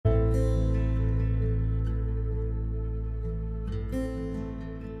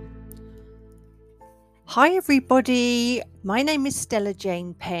Hi, everybody. My name is Stella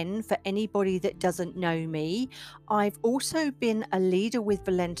Jane Penn. For anybody that doesn't know me, I've also been a leader with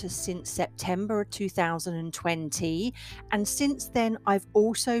Valentus since September 2020. And since then, I've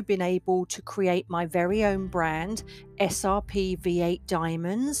also been able to create my very own brand, SRP V8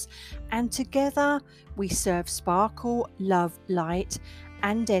 Diamonds. And together, we serve sparkle, love, light,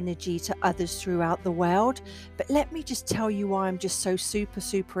 and energy to others throughout the world. But let me just tell you why I'm just so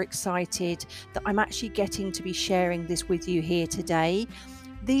super excited that I'm actually getting to be sharing this with you here today.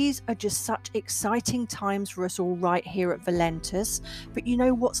 These are just such exciting times for us all right here at Valentus. But you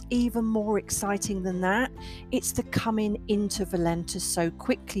know what's even more exciting than that? It's the coming into Valentus so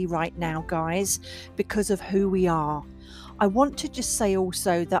quickly right now, guys, because of who we are. I want to just say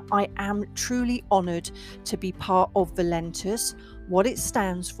also that I am truly honoured to be part of Valentus. What it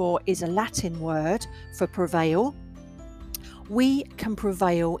stands for is a Latin word for prevail. We can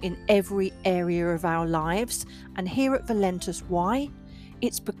prevail in every area of our lives, and here at Valentus, why?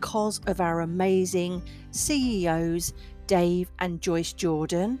 It's because of our amazing CEOs, Dave and Joyce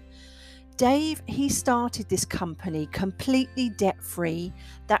Jordan. Dave, he started this company completely debt-free.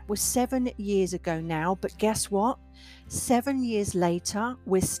 That was 7 years ago now, but guess what? 7 years later,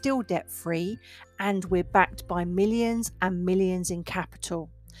 we're still debt-free and we're backed by millions and millions in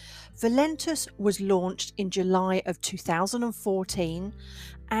capital. Valentus was launched in July of 2014,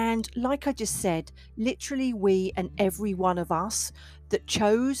 and like I just said, literally we and every one of us that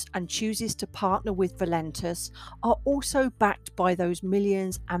chose and chooses to partner with Valentus are also backed by those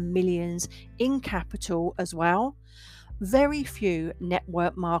millions and millions in capital as well. Very few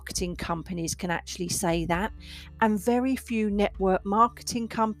network marketing companies can actually say that, and very few network marketing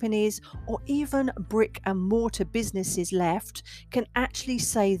companies or even brick and mortar businesses left can actually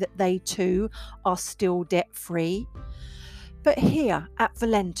say that they too are still debt free. But here at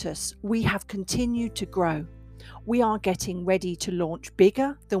Valentus, we have continued to grow. We are getting ready to launch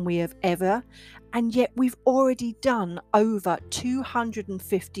bigger than we have ever, and yet we've already done over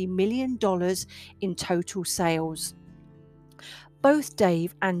 $250 million in total sales. Both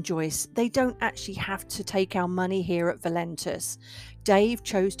Dave and Joyce, they don't actually have to take our money here at Valentus. Dave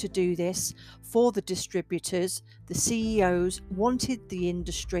chose to do this for the distributors. The CEOs wanted the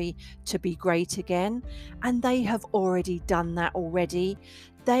industry to be great again, and they have already done that already.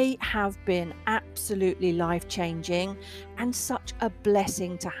 They have been absolutely life-changing and such a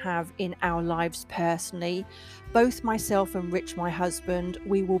blessing to have in our lives personally. Both myself and Rich, my husband,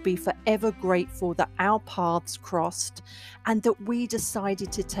 we will be forever grateful that our paths crossed and that we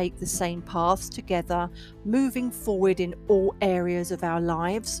decided to take the same paths together, moving forward in all areas of our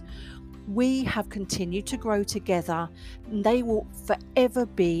lives. We have continued to grow together, and they will forever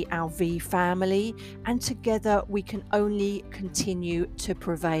be our V family, and together we can only continue to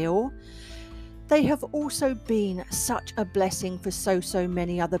prevail. They have also been such a blessing for so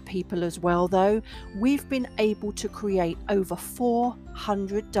many other people as well, though. We've been able to create over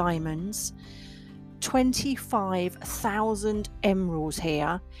 400 diamonds, 25,000 emeralds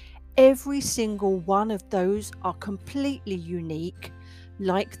here. Every single one of those are completely unique,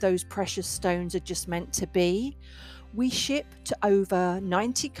 like those precious stones are just meant to be. We ship to over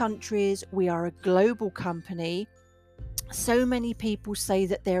 90 countries. We are a global company. So many people say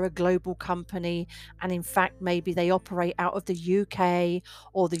that they're a global company, and in fact, maybe they operate out of the UK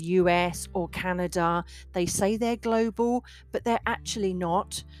or the US or Canada. They say they're global, but they're actually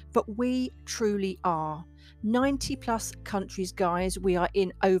not. But we truly are. 90 plus countries, guys. We are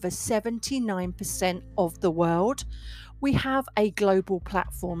in over 79% of the world. We have a global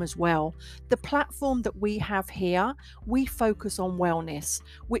platform as well. The platform that we have here, we focus on wellness,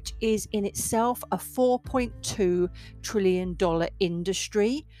 which is in itself a $4.2 trillion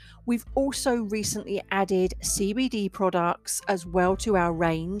industry. We've also recently added CBD products as well to our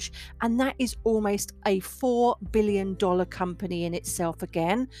range, and that is almost a $4 billion company in itself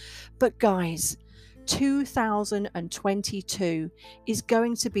again. But guys, 2022 is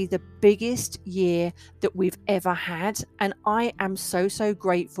going to be the biggest year that we've ever had, and I am so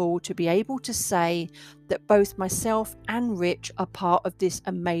grateful to be able to say that both myself and Rich are part of this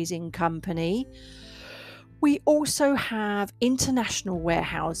amazing company. We also have international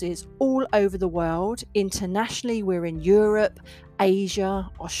warehouses all over the world. Internationally, we're in Europe, Asia,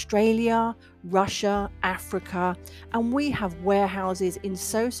 Australia, Russia, Africa, and we have warehouses in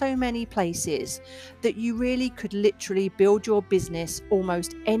so many places that you really could literally build your business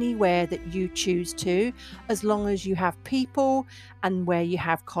almost anywhere that you choose to, as long as you have people and where you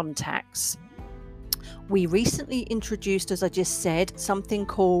have contacts. We recently introduced, as I just said, something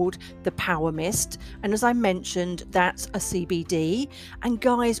called the Power Mist. And as I mentioned, that's a CBD. And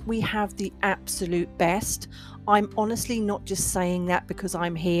guys, we have the absolute best. I'm honestly not just saying that because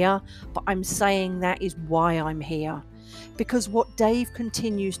I'm here, but I'm saying that is why I'm here. Because what Dave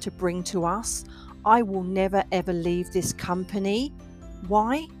continues to bring to us, I will never ever leave this company.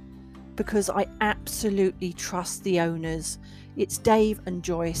 Why? Because I absolutely trust the owners. It's Dave and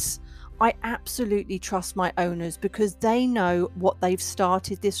Joyce. I absolutely trust my owners because they know what they've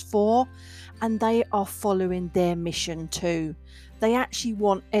started this for, and they are following their mission too. They actually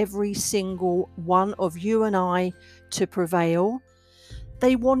want every single one of you and I to prevail.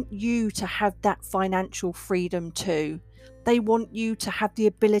 They want you to have that financial freedom too. They want you to have the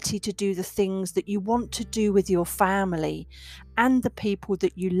ability to do the things that you want to do with your family and the people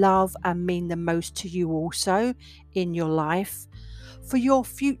that you love and mean the most to you also in your life. For your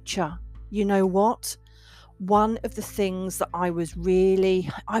future, you know what? One of the things that I was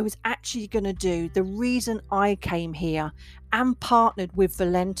actually going to do, the reason I came here and partnered with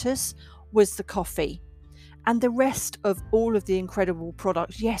Valentus was the coffee. And the rest of all of the incredible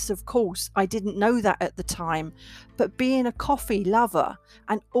products, yes, of course, I didn't know that at the time. But being a coffee lover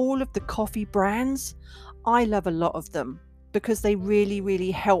and all of the coffee brands, I love a lot of them because they really, really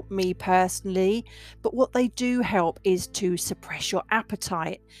help me personally. But what they do help is to suppress your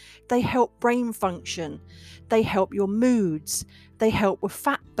appetite. They help brain function. They help your moods. They help with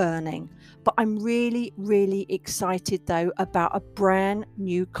fat burning. But I'm really, really excited though about a brand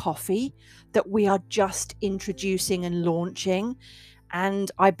new coffee that we are just introducing and launching.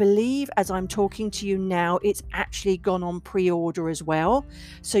 And I believe as I'm talking to you now, it's actually gone on pre-order as well.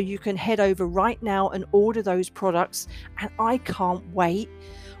 So you can head over right now and order those products. And I can't wait.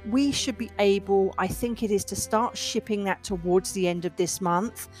 We should be able, I think it is, to start shipping that towards the end of this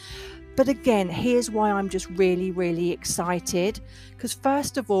month. But again, here's why I'm just really, really excited. Because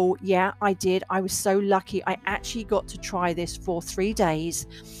first of all, yeah, I was so lucky. I actually got to try this for 3 days.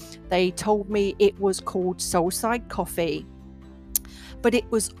 They told me it was called Soulside Coffee. But it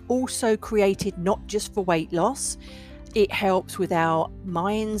was also created not just for weight loss. It helps with our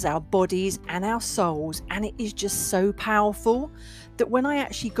minds, our bodies, and our souls. And it is just so powerful that when I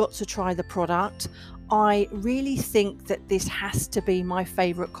actually got to try the product, I really think that this has to be my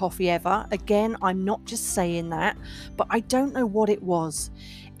favorite coffee ever. Again, I'm not just saying that, but I don't know what it was.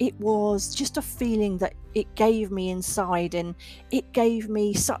 It was just a feeling that it gave me inside, and it gave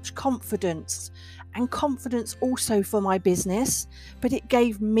me such confidence. And confidence also for my business, but it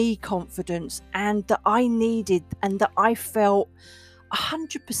gave me confidence and that I needed and that I felt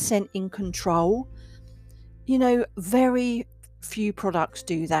 100% in control. You know, very few products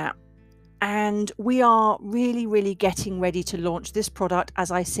do that. And we are really, really getting ready to launch this product,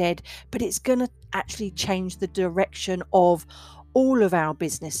 as I said, but it's going to actually change the direction of all of our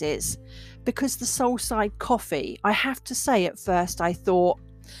businesses. Because the Soulside Coffee, I have to say at first I thought,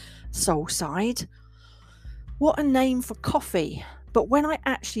 Soulside? What a name for coffee. But when I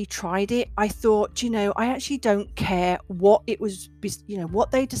actually tried it, I thought, I actually don't care what it was, what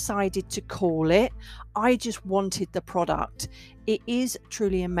they decided to call it. I just wanted the product. It is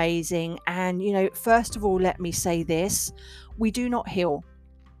truly amazing. And, first of all, let me say this. We do not heal.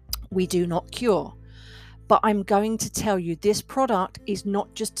 We do not cure. But I'm going to tell you, this product is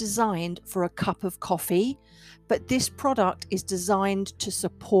not just designed for a cup of coffee, but this product is designed to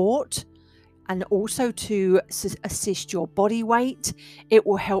support and also to assist your body weight. It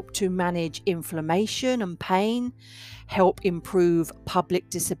will help to manage inflammation and pain, help improve public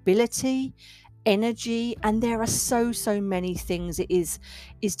disability, energy, and there are so many things it is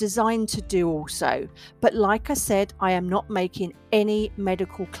designed to do also. But like I said, I am not making any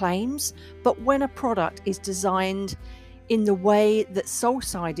medical claims, but when a product is designed in the way that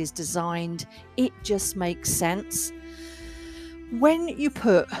Soulside is designed, it just makes sense. When you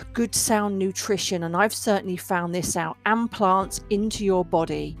put good sound nutrition, and I've certainly found this out, and plants into your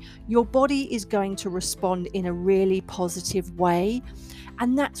body is going to respond in a really positive way.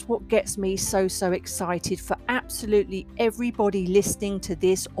 And that's what gets me so excited for absolutely everybody listening to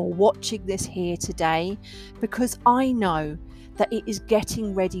this or watching this here today, because I know that it is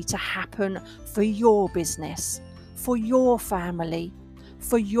getting ready to happen for your business, for your family,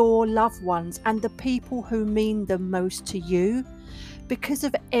 for your loved ones, and the people who mean the most to you. Because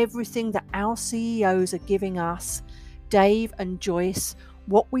of everything that our CEOs are giving us, Dave and Joyce,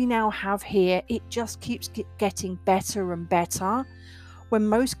 what we now have here, it just keeps getting better and better. When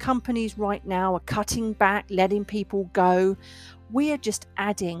most companies right now are cutting back, letting people go, we are just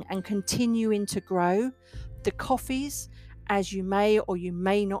adding and continuing to grow. The coffees As you may or you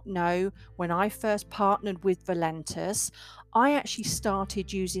may not know, when I first partnered with Valentus, I actually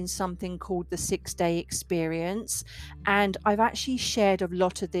started using something called the 6 Day Experience. And I've actually shared a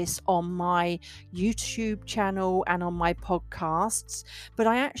lot of this on my YouTube channel and on my podcasts. But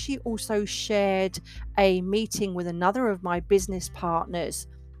I actually also shared a meeting with another of my business partners.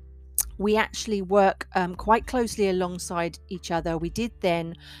 We actually work quite closely alongside each other. We did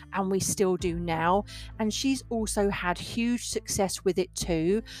then, and we still do now. And she's also had huge success with it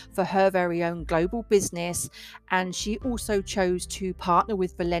too for her very own global business. And she also chose to partner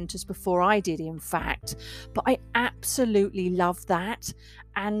with Valentus before I did, in fact. But I absolutely love that.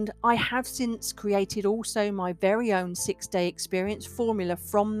 And I have since created also my very own 6 Day Experience formula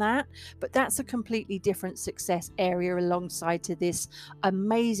from that. But that's a completely different success area alongside to this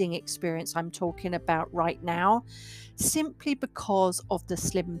amazing experience I'm talking about right now, simply because of the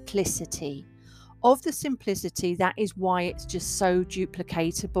simplicity. That is why it's just so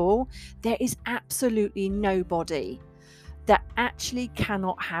duplicatable. There is absolutely nobody that actually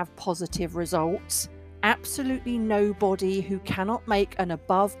cannot have positive results. Absolutely nobody who cannot make an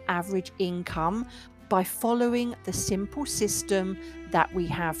above average income by following the simple system that we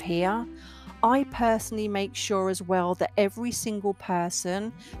have here. I personally make sure as well that every single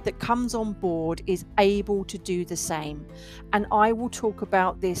person that comes on board is able to do the same. And I will talk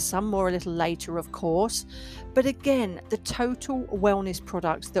about this some more a little later, of course. But again, the total wellness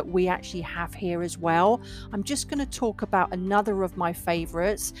products that we actually have here as well. I'm just going to talk about another of my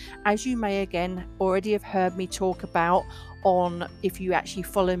favorites, as you may again already have heard me talk about on, if you actually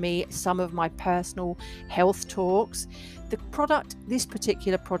follow me, some of my personal health talks. This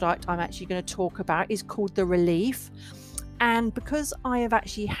particular product I'm actually going to talk about is called the Relief. And because I have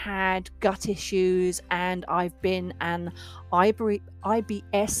actually had gut issues and I've been an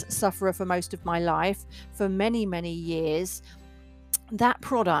IBS sufferer for most of my life, for many, many years, that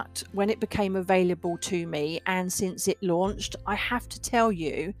product, when it became available to me and since it launched, I have to tell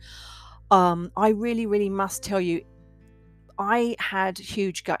you, I really, really must tell you, I had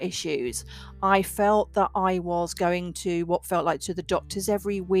huge gut issues. I felt that I was going to what felt like to the doctors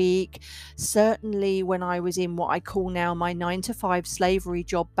every week. Certainly when I was in what I call now my 9 to 5 slavery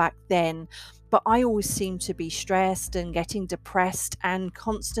job back then. But I always seemed to be stressed and getting depressed, and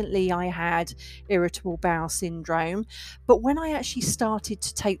constantly I had irritable bowel syndrome. But when I actually started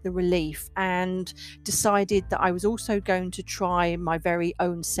to take the Relief and decided that I was also going to try my very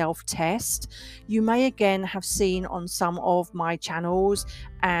own self-test, you may again have seen on some of my channels,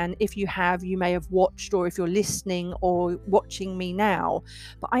 and if you have, you may have watched, or if you're listening or watching me now,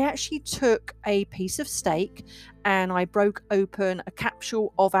 but I actually took a piece of steak and I broke open a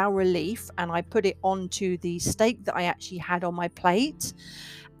capsule of our Relief and I put it onto the steak that I actually had on my plate.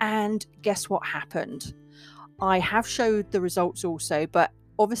 And guess what happened? I have showed the results also, but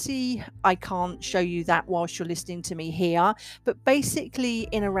obviously I can't show you that whilst you're listening to me here. But basically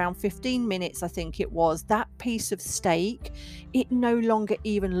in around 15 minutes, I think it was, that piece of steak, it no longer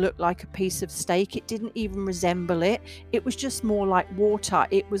even looked like a piece of steak. It didn't even resemble it. It was just more like water.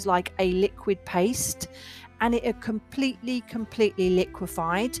 It was like a liquid paste, and it had completely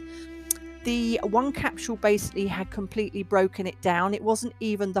liquefied. The one capsule basically had completely broken it down. It wasn't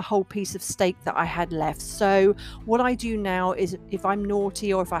even the whole piece of steak that I had left. So what I do now is, if I'm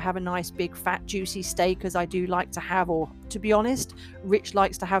naughty or if I have a nice big fat juicy steak, as I do like to have, or to be honest, Rich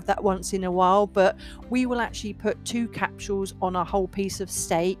likes to have that once in a while, but we will actually put 2 capsules on a whole piece of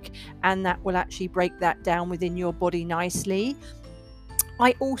steak, and that will actually break that down within your body nicely.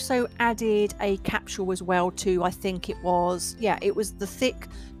 I also added a capsule as well to, I think it was the thick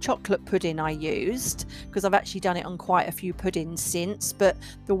chocolate pudding I used, because I've actually done it on quite a few puddings since, but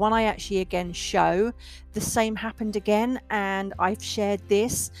the one I actually again show, the same happened again, and I've shared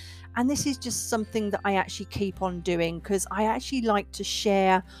this. And this is just something that I actually keep on doing, because I actually like to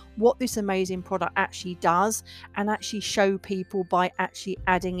share what this amazing product actually does and actually show people by actually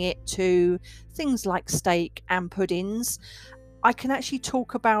adding it to things like steak and puddings. I can actually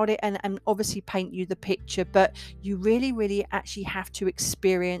talk about it and obviously paint you the picture, but you really actually have to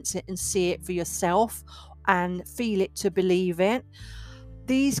experience it and see it for yourself and feel it to believe it.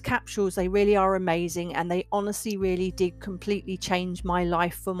 These capsules, they really are amazing, and they honestly really did completely change my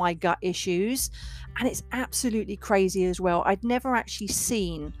life for my gut issues. And it's absolutely crazy as well. I'd never actually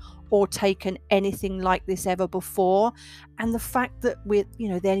seen or taken anything like this ever before, and the fact that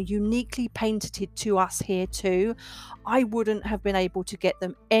they're uniquely patented to us here too, I wouldn't have been able to get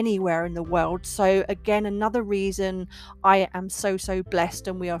them anywhere in the world. So again, another reason I am so blessed,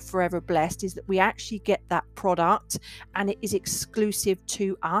 and we are forever blessed, is that we actually get that product and it is exclusive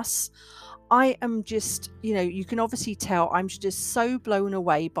to us. I am just, you can obviously tell I'm just so blown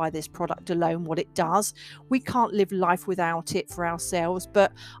away by this product alone, what it does. We can't live life without it for ourselves,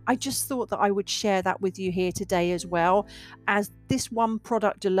 but I just thought that I would share that with you here today as well. As this one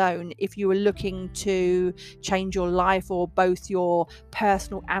product alone, if you were looking to change your life or both your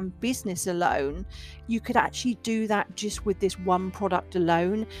personal and business alone, you could actually do that just with this one product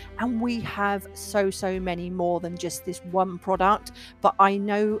alone. And we have so many more than just this one product, but I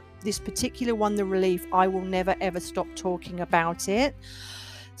know this particular one, the Relief, I will never ever stop talking about it.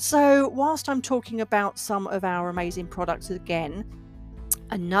 So whilst I'm talking about some of our amazing products again,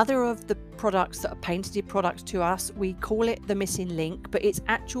 another of the products that are patented products to us, we call it the missing link, but its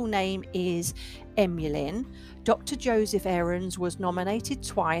actual name is Emulin. Dr. Joseph Aarons was nominated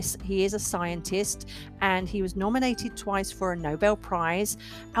twice. He is a scientist and he was nominated twice for a Nobel Prize.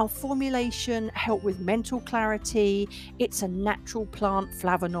 Our formulation helps with mental clarity. It's a natural plant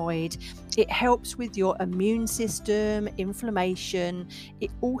flavonoid. It helps with your immune system, inflammation. It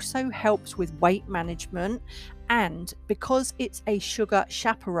also helps with weight management. And because it's a sugar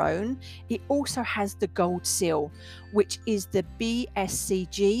chaperone, it also has the gold seal, which is the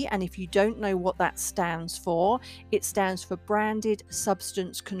BSCG. And if you don't know what that stands for, it stands for Branded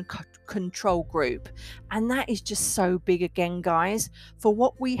Substance Control Group. And that is just so big again, guys, for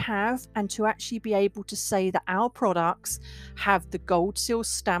what we have, and to actually be able to say that our products have the gold seal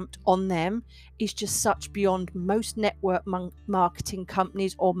stamped on them is just such beyond most network marketing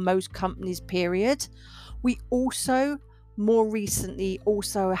companies, or most companies, period. We also more recently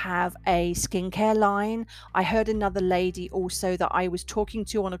also have a skincare line. I heard another lady also that I was talking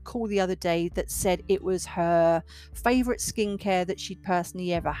to on a call the other day that said it was her favorite skincare that she'd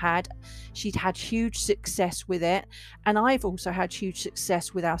personally ever had. She'd had huge success with it, and I've also had huge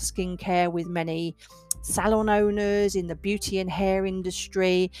success with our skincare with many salon owners in the beauty and hair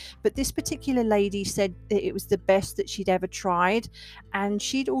industry. But this particular lady said that it was the best that she'd ever tried, and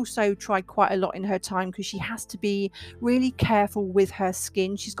she'd also tried quite a lot in her time because she has to be really careful with her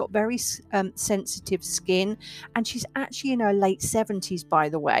skin. She's got very sensitive skin, and she's actually in her late 70s, by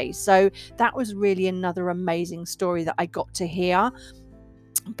the way. So that was really another amazing story that I got to hear.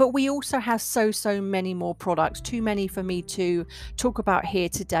 But we also have so many more products, too many for me to talk about here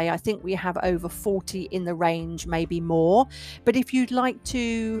today. I think we have over 40 in the range, maybe more. But if you'd like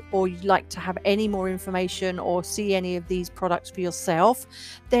to, or you'd like to have any more information or see any of these products for yourself,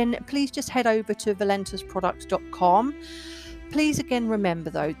 then please just head over to valentusproducts.com. Please again remember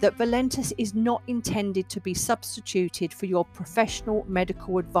though that Valentus is not intended to be substituted for your professional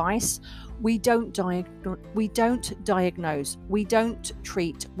medical advice. We don't diagnose, we don't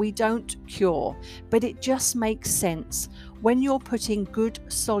treat, we don't cure, but it just makes sense. When you're putting good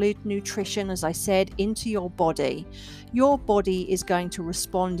solid nutrition, as I said, into your body is going to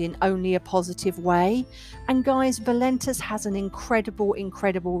respond in only a positive way. And guys, Valentus has an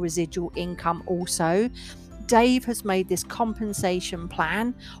incredible residual income also. Dave has made this compensation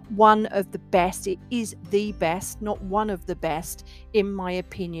plan one of the best. It is the best, not one of the best, in my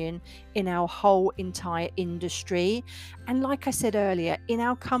opinion, in our whole entire industry. And like I said earlier, in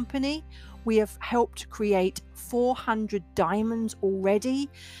our company, we have helped create 400 diamonds already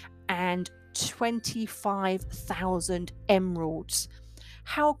and 25,000 emeralds.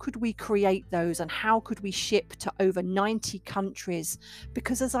 How could we create those, and how could we ship to over 90 countries?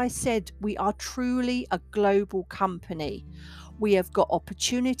 Because as I said, we are truly a global company. We have got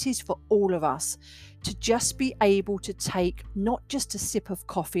opportunities for all of us to just be able to take not just a sip of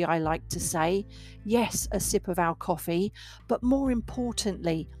coffee, I like to say, yes, a sip of our coffee, but more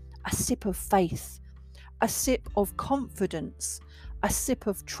importantly, a sip of faith, a sip of confidence, a sip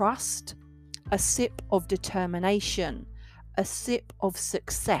of trust, a sip of determination, a sip of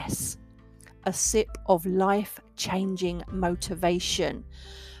success, a sip of life-changing motivation.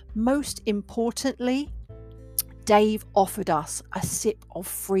 Most importantly, Dave offered us a sip of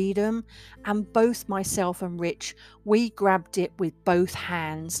freedom, and both myself and Rich, we grabbed it with both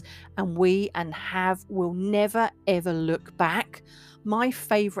hands, and will never ever look back. My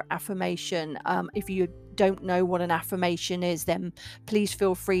favorite affirmation, if you don't know what an affirmation is, then please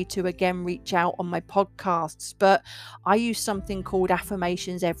feel free to again reach out on my podcasts. But I use something called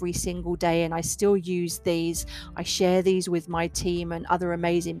affirmations every single day, and I still use these. I share these with my team and other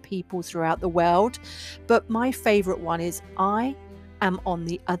amazing people throughout the world. But my favorite one is, I am on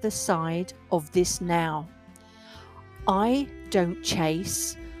the other side of this now. I don't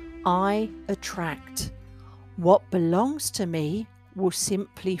chase, I attract. What belongs to me will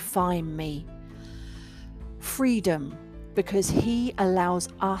simply find me. Freedom, because he allows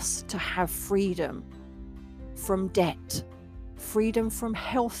us to have freedom from debt, freedom from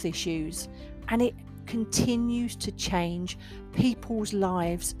health issues, and it continues to change people's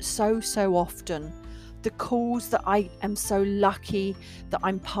lives so often. The cause that I am so lucky that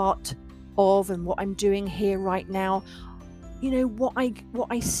I'm part of and what I'm doing here right now, what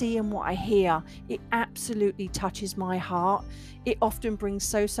I see and what I hear, it absolutely touches my heart. It often brings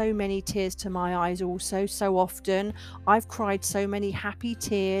so many tears to my eyes. Also, so often I've cried so many happy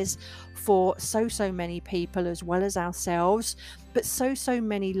tears for so many people as well as ourselves, but so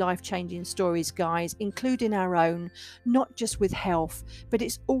many life-changing stories, guys, including our own, not just with health, but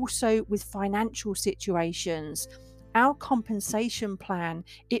it's also with financial situations. Our compensation plan,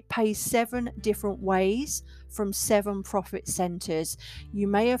 it pays 7 different ways from 7 profit centers. You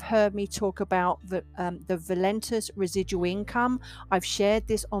may have heard me talk about the Valentus residual income. I've shared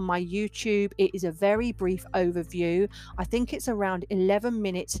this on my YouTube. It is a very brief overview. I think it's around 11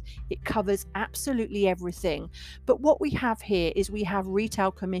 minutes. It covers absolutely everything. But what we have here is we have retail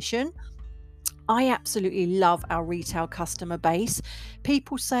commission. I absolutely love our retail customer base.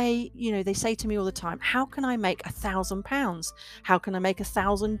 People say, they say to me all the time, how can I make £1,000? How can I make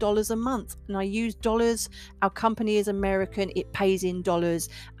 $1,000 a month? And I use dollars. Our company is American. It pays in dollars,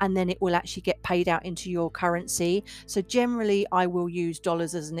 and then it will actually get paid out into your currency. So generally I will use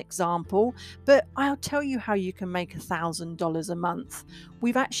dollars as an example, but I'll tell you how you can make $1,000 a month.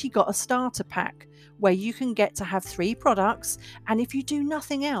 We've actually got a starter pack where you can get to have 3 products. And if you do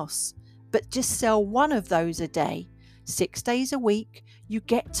nothing else, but just sell one of those a day, 6 days a week, you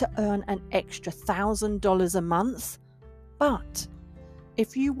get to earn an extra $1,000 a month. But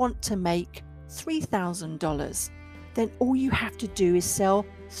if you want to make $3,000, then all you have to do is sell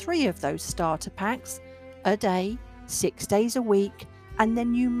 3 of those starter packs a day, 6 days a week, and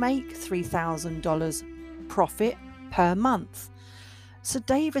then you make $3,000 profit per month. So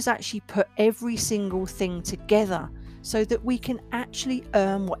Dave has actually put every single thing together so that we can actually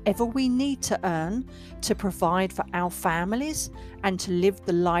earn whatever we need to earn to provide for our families and to live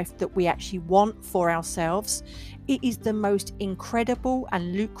the life that we actually want for ourselves. It is the most incredible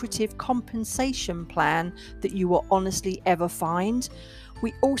and lucrative compensation plan that you will honestly ever find.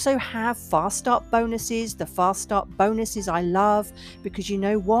 We also have fast start bonuses. The fast start bonuses I love because you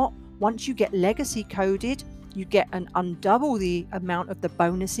know what? Once you get legacy coded, you get an undouble the amount of the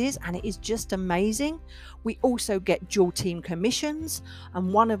bonuses, and it is just amazing. We also get dual team commissions,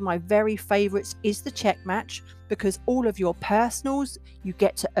 and one of my very favorites is the check match, because all of your personals, you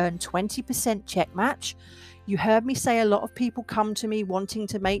get to earn 20% check match. You heard me say a lot of people come to me wanting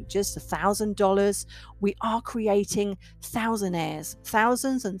to make just $1,000. We are creating thousandaires,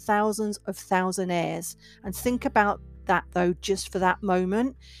 thousands and thousands of thousandaires. And think about that though, just for that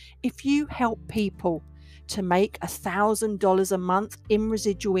moment. If you help people to make $1,000 a month in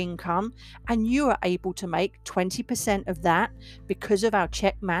residual income, and you are able to make 20% of that because of our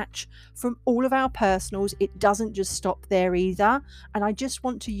check match from all of our personals, it doesn't just stop there either. And I just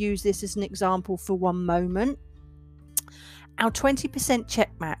want to use this as an example for one moment. Our 20%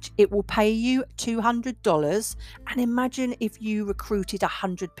 check match, it will pay you $200. And imagine if you recruited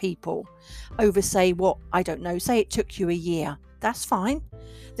 100 people over, say it took you a year. That's fine.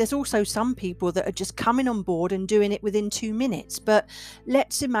 There's also some people that are just coming on board and doing it within 2 minutes. But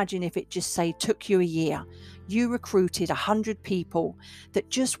let's imagine if it just took you a year. You recruited 100 people that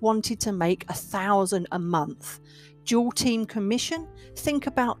just wanted to make $1,000 a month. Dual team commission, think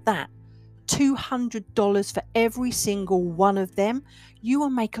about that. $200 for every single one of them. You will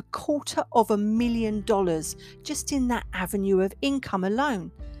make $250,000 just in that avenue of income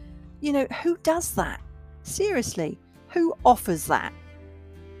alone. Who does that? Seriously, who offers that?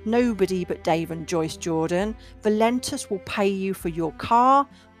 Nobody but Dave and Joyce Jordan. Valentus will pay you for your car,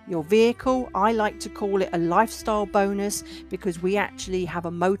 your vehicle. I like to call it a lifestyle bonus because we actually have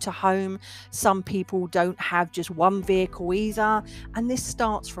a motorhome. Some people don't have just one vehicle either. And this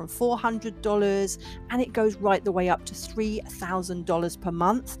starts from $400 and it goes right the way up to $3,000 per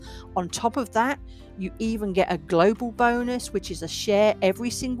month. On top of that, you even get a global bonus, which is a share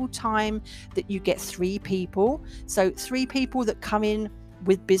every single time that you get 3 people. So 3 people that come in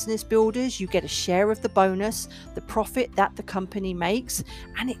with business builders, you get a share of the bonus, the profit that the company makes.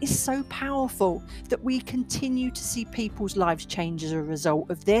 And it is so powerful that we continue to see people's lives change as a result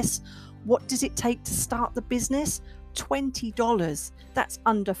of this. What does it take to start the business? $20. That's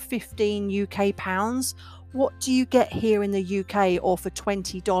under 15 UK pounds. What do you get here in the UK or for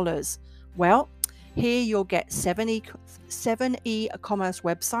 $20? Well, Here you'll get seven e-commerce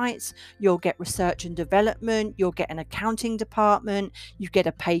websites, you'll get research and development, you'll get an accounting department, you get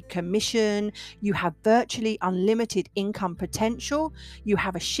a paid commission, you have virtually unlimited income potential, you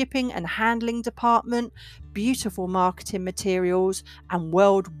have a shipping and handling department, beautiful marketing materials, and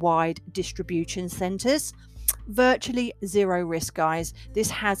worldwide distribution centers. Virtually zero risk, guys. This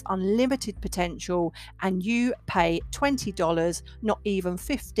has unlimited potential, and you pay $20, not even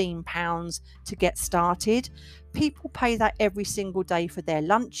 £15 to get started. People pay that every single day for their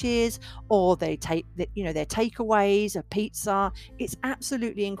lunches, or they take their takeaways, a pizza. It's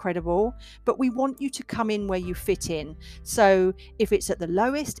absolutely incredible, but we want you to come in where you fit in. So if it's at the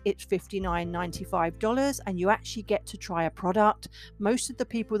lowest, it's $59.95, and you actually get to try a product. Most of the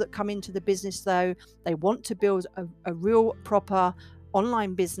people that come into the business, though, they want to build a real proper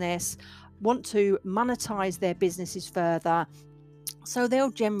online business, want to monetize their businesses further. So they'll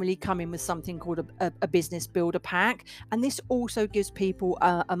generally come in with something called a business builder pack, and this also gives people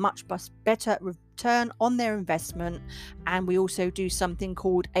a much better return on their investment. And we also do something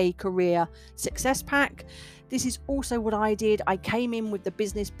called a career success pack. This is also what I did. I came in with the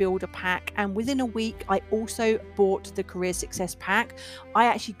business builder pack, and within a week I also bought the career success pack. I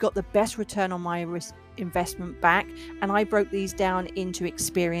actually got the best return on my investment back, and I broke these down into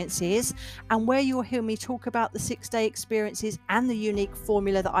experiences, and where you'll hear me talk about the 6-day experiences and the unique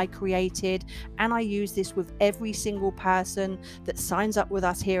formula that I created, and I use this with every single person that signs up with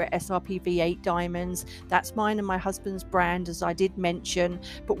us here at SRP V8 Diamonds. That's mine and my husband's brand, as I did mention,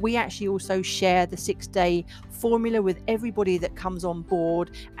 but we actually also share the 6-day formula with everybody that comes on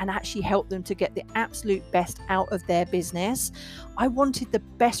board and actually help them to get the absolute best out of their business. I wanted the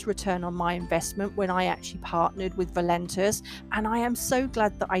best return on my investment when I actually partnered with Valentus, and I am so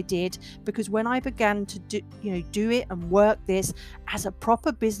glad that I did, because when I began to do it and work this as a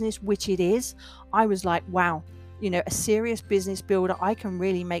proper business, which it is, I was like, wow, a serious business builder, I can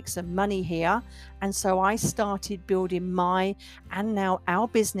really make some money here. And so I started building my and now our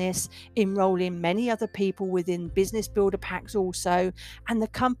business, enrolling many other people within business builder packs also. And the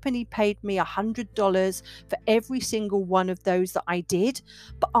company paid me $100 for every single one of those that I did.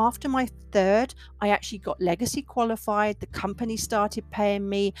 But after my third, I actually got legacy qualified. The company started paying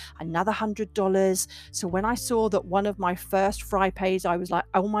me another $100. So when I saw that one of my first fry pays, I was like,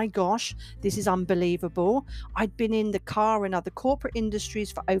 oh my gosh, this is unbelievable. I'd been in the car and other corporate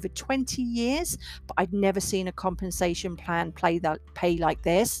industries for over 20 years, but I'd never seen a compensation plan pay like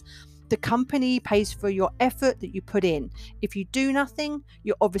this. The company pays for your effort that you put in. If you do nothing,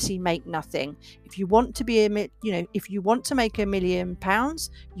 you obviously make nothing. If you want to make £1 million,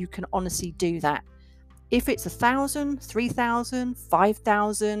 you can honestly do that. If it's 1,000, 3,000,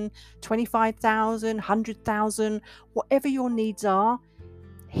 5,000, 25,000, 100,000, whatever your needs are,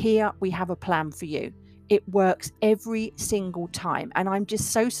 here we have a plan for you. It works every single time. And I'm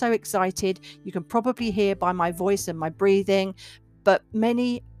just so excited. You can probably hear by my voice and my breathing, but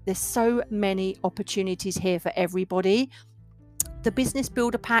there's so many opportunities here for everybody. The business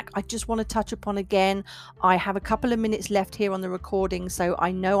builder pack, I just want to touch upon again. I have a couple of minutes left here on the recording, so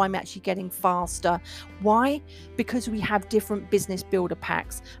I know I'm actually getting faster. Why? Because we have different business builder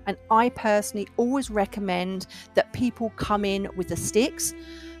packs, and I personally always recommend that people come in with the sticks,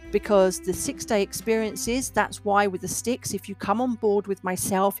 because the 6-day experiences, that's why with the sticks, if you come on board with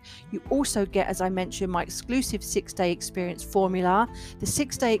myself, you also get, as I mentioned, my exclusive 6-day experience formula. The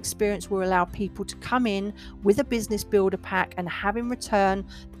 6-day experience will allow people to come in with a business builder pack and have in return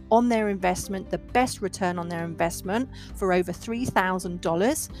on their investment, the best return on their investment, for over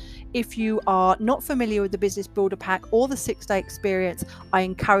 $3,000. If you are not familiar with the business builder pack or the 6-day experience, I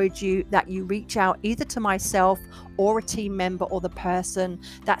encourage you that you reach out either to myself or a team member or the person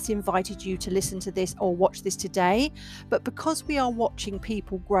that's invited you to listen to this or watch this today. But because we are watching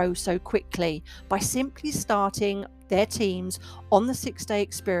people grow so quickly by simply starting their teams on the 6-day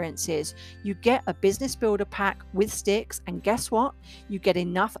experiences, you get a business builder pack with sticks, and guess what? You get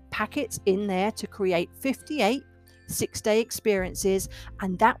enough packets in there to create 58 6-day experiences,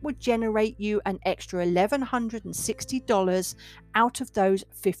 and that would generate you an extra $1,160 out of those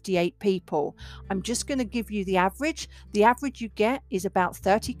 58 people. I'm just going to give you the average. The average you get is about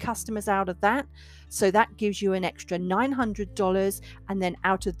 30 customers out of that. So that gives you an extra $900. And then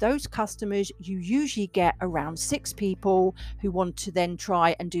out of those customers, you usually get around 6 people who want to then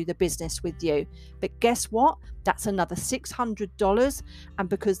try and do the business with you. But guess what? That's another $600. And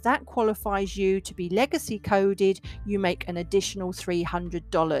because that qualifies you to be legacy coded, you make an additional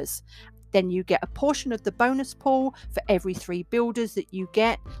 $300. Then you get a portion of the bonus pool for every 3 builders that you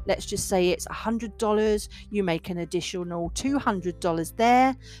get. Let's just say it's $100. You make an additional $200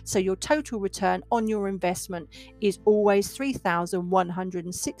 there. So your total return on your investment is always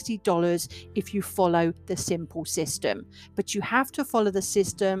 $3,160 if you follow the simple system. But you have to follow the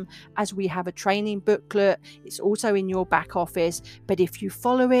system, as we have a training booklet. It's also in your back office. But if you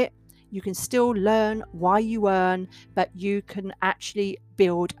follow it, you can still learn why you earn, but you can actually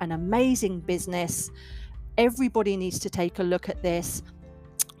build an amazing business. Everybody needs to take a look at this.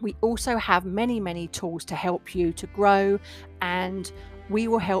 We also have many tools to help you to grow, and we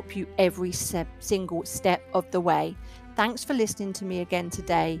will help you every single step of the way. Thanks for listening to me again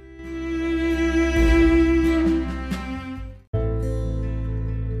today.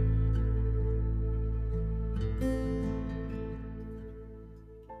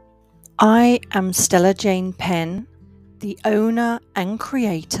 I am Stella Jane Penn, the owner and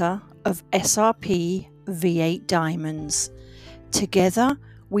creator of SRP V8 Diamonds. Together,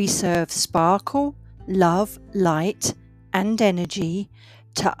 we serve sparkle, love, light, and energy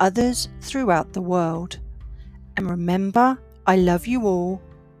to others throughout the world. And remember, I love you all,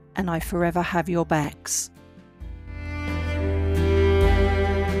 and I forever have your backs.